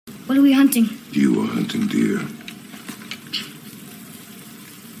What are we hunting? You are hunting deer.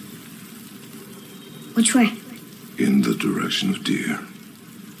 Which way? In the direction of deer.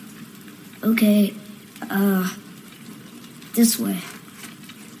 Okay, this way.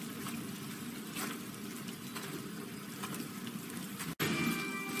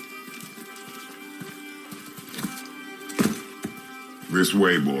 This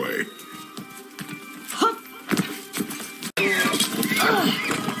way, boy.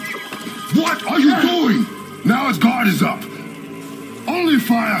 What are you doing? Now his guard is up. Only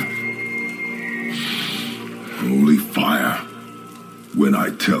fire. Only fire. When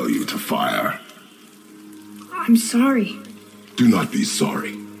I tell you to fire. I'm sorry. Do not be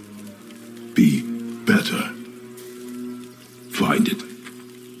sorry. Be better. Find it.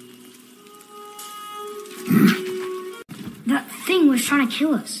 That thing was trying to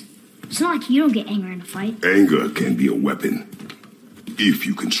kill us. It's not like you don't get angry in a fight. Anger can be a weapon. If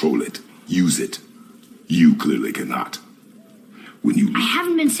you control it, use it. You clearly cannot. When you... I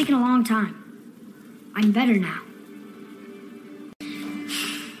haven't been sick in a long time. I'm better now.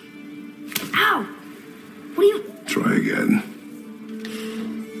 Ow! What are you... Try again.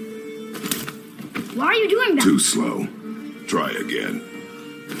 Why are you doing that? Too slow. Try again.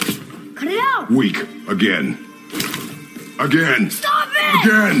 Cut it out! Weak. Again. Again. Stop it!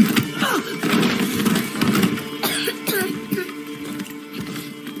 Again!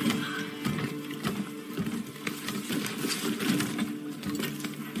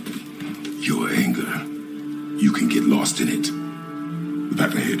 Your anger. You can get lost in it. The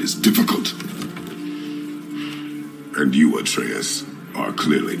path ahead is difficult. And you, Atreus, are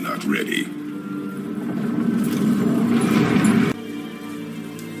clearly not ready.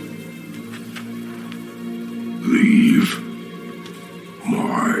 Leave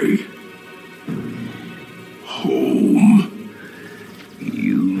my home.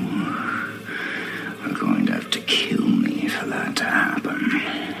 You are going to have to kill me for that to happen.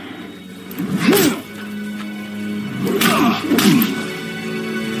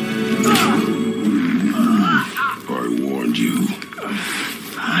 I warned you.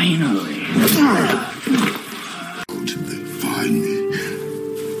 Finally. Did they find me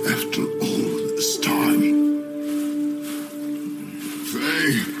after all this time?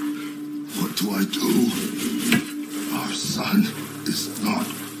 Faye, what do I do? Our son is not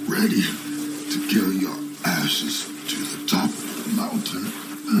ready to carry your ashes to the top of the mountain.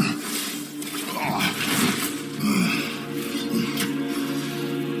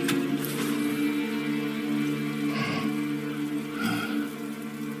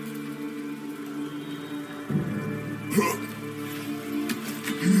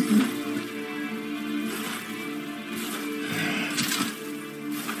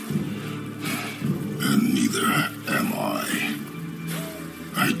 And neither am I.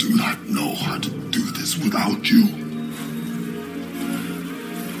 I do not know how to do this without you.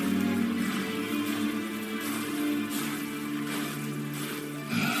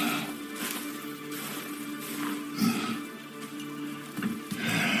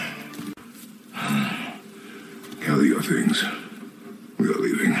 Gather your things. We are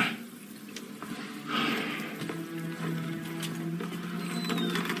leaving.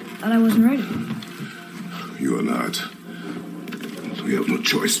 Thought I wasn't ready. You are not. We have no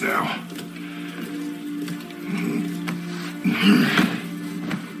choice now.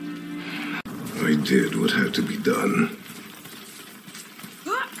 I did what had to be done.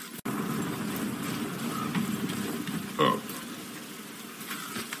 Oh.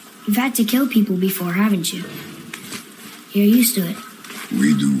 You've had to kill people before, haven't you? You're used to it.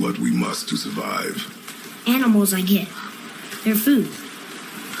 We do what we must to survive. Animals, I get. They're food.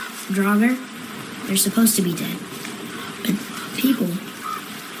 Draugr, they're supposed to be dead. But people,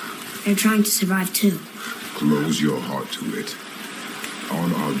 they're trying to survive too. Close your heart to it.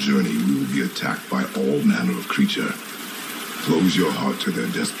 On our journey, we will be attacked by all manner of creature. Close your heart to their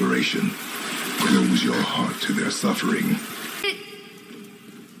desperation. Close your heart to their suffering.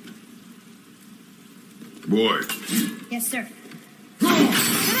 Boy. Yes, sir. Good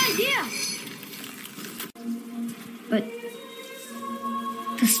idea! But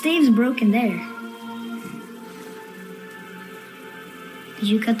the stave's broken there. Did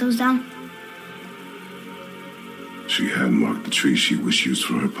you cut those down? She hand marked the tree she wished used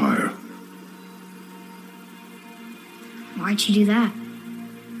for her pyre. Why'd you do that?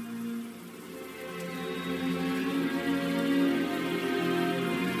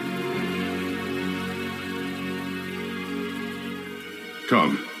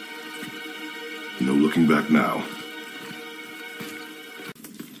 Come. No looking back now.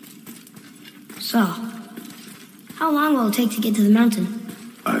 So, how long will it take to get to the mountain?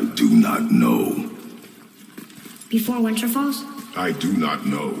 I I do not know. Before winter falls? I do not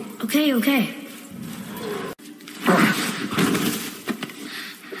know. Okay, okay.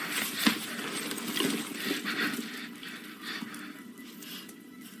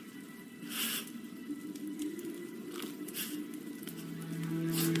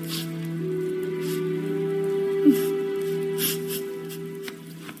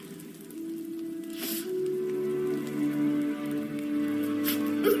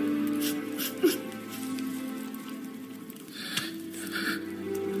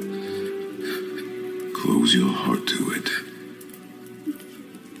 Close your heart to it.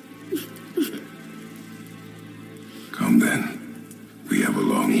 Come then. We have a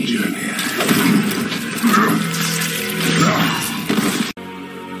long journey.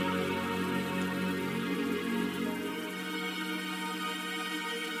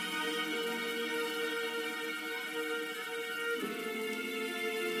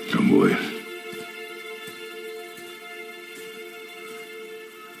 Come, boy.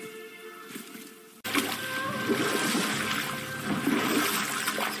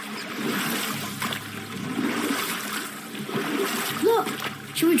 Look,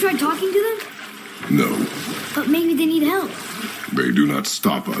 should we try talking to them? No, But maybe they need help. they do not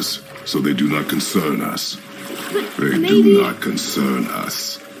stop us, so they do not concern us. But They maybe do not concern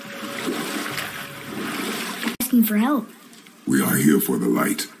us. asking for help. We are here for the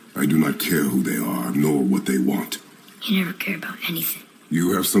light. I do not care who they are, nor what they want. You never care about anything.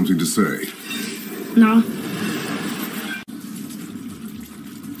 You have something to say. No?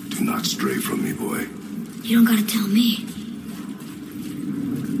 Do not stray from me, boy. You don't gotta tell me.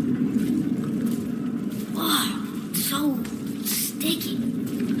 Oh, it's so sticky.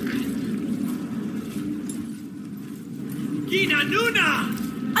 Gina Nuna!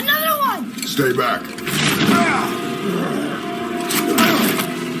 Another one! Stay back.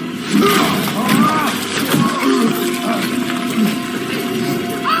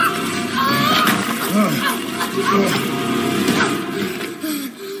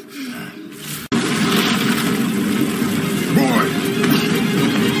 Boy!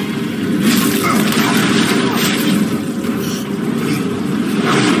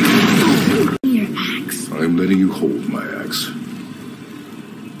 Your axe. I'm letting you hold my axe.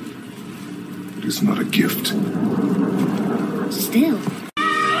 It is not a gift. Still.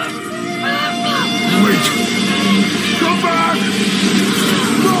 Wait! Come back!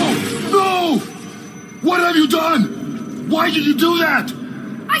 No! No! What have you done? Why did you do that?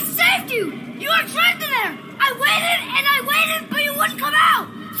 I saved you! You were trapped in there! I waited, but you wouldn't come out!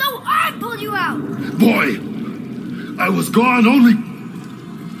 So I pulled you out! Boy! I was gone only...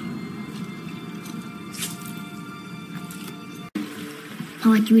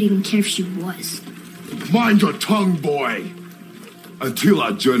 Not like you would even care if she was. Mind your tongue, boy! Until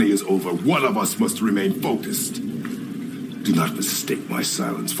our journey is over, one of us must remain focused. Do not mistake my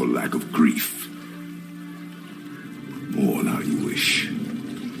silence for lack of grief. Mourn how you wish.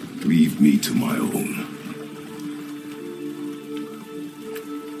 Leave me to my own.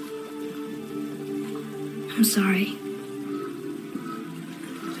 I'm sorry.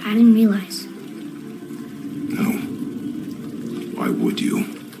 I didn't realize. No. Why would you?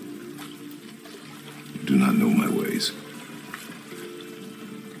 You do not know my ways.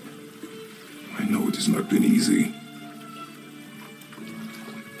 I know it has not been easy.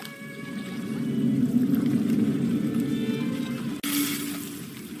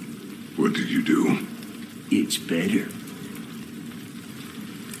 What did you do? It's better.